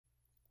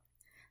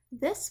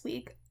This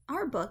week,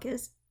 our book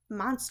is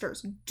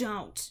Monsters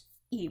Don't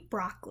Eat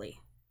Broccoli.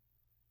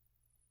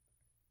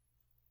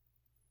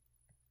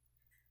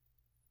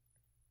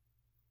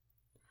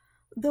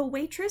 The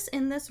waitress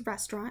in this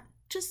restaurant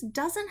just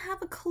doesn't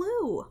have a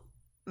clue.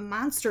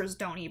 Monsters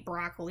don't eat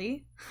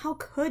broccoli. How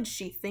could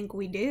she think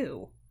we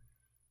do?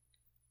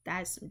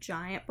 That is some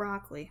giant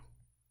broccoli.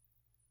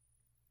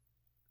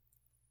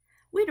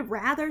 We'd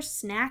rather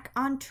snack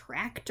on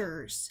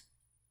tractors.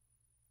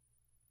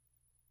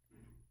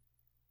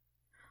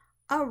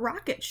 A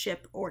rocket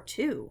ship or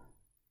two.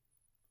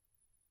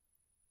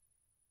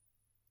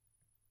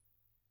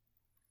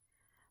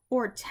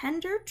 Or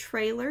tender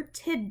trailer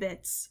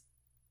tidbits.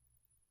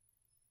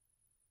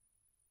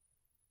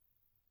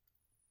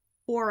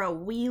 Or a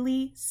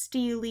wheelie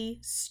steely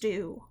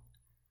stew.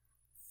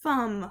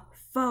 Fum,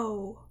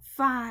 fo,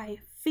 fi,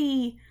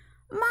 fee,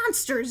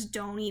 monsters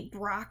don't eat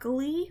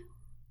broccoli.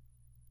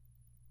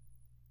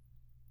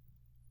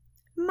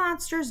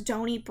 Monsters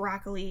don't eat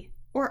broccoli,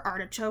 or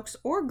artichokes,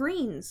 or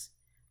greens.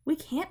 We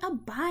can't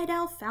abide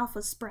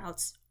alfalfa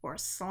sprouts, or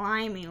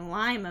slimy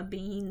lima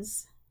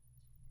beans.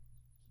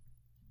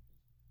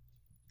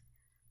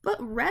 But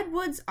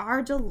redwoods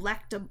are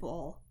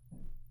delectable.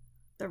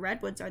 The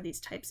redwoods are these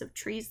types of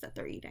trees that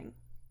they're eating.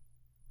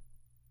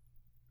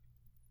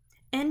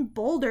 And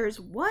boulders,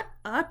 what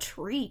a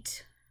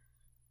treat!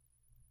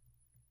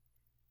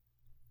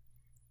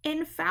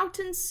 And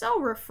fountains so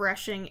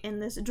refreshing in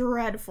this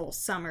dreadful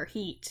summer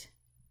heat.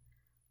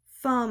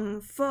 Fum,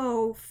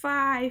 fo,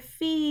 fi,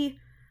 fee,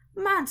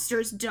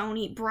 monsters don't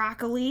eat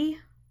broccoli.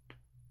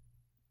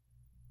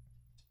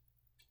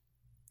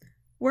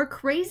 We're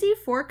crazy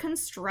for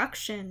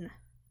construction.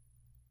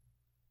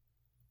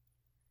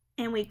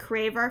 And we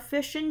crave our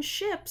fish and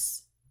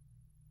chips.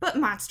 But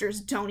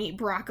monsters don't eat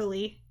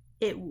broccoli.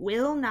 It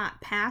will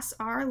not pass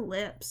our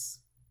lips.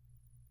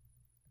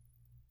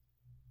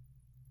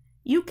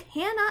 You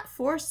cannot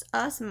force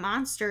us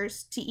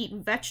monsters to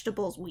eat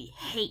vegetables we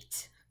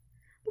hate.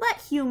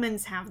 Let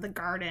humans have the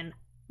garden.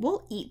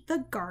 We'll eat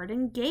the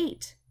garden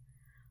gate.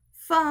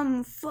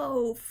 Fum,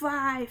 fo,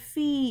 fi,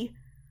 fee.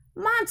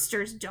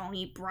 Monsters don't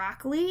eat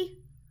broccoli.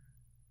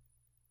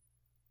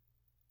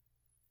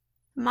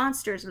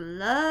 Monsters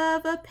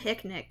love a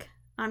picnic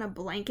on a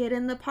blanket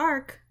in the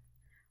park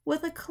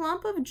with a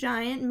clump of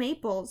giant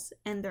maples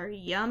and their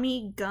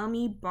yummy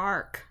gummy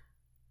bark.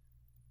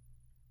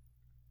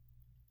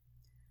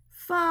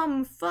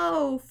 Fum,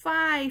 fo,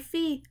 fi,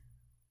 fee.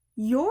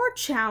 You're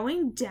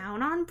chowing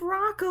down on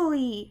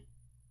broccoli.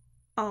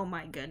 Oh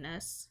my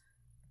goodness.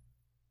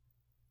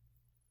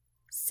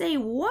 Say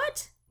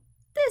what?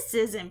 This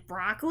isn't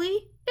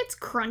broccoli. It's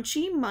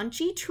crunchy,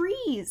 munchy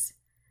trees.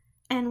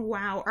 And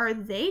wow, are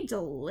they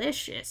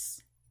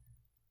delicious.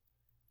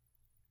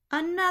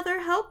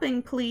 Another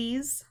helping,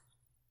 please.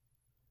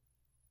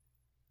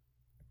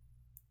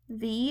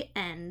 The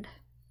end.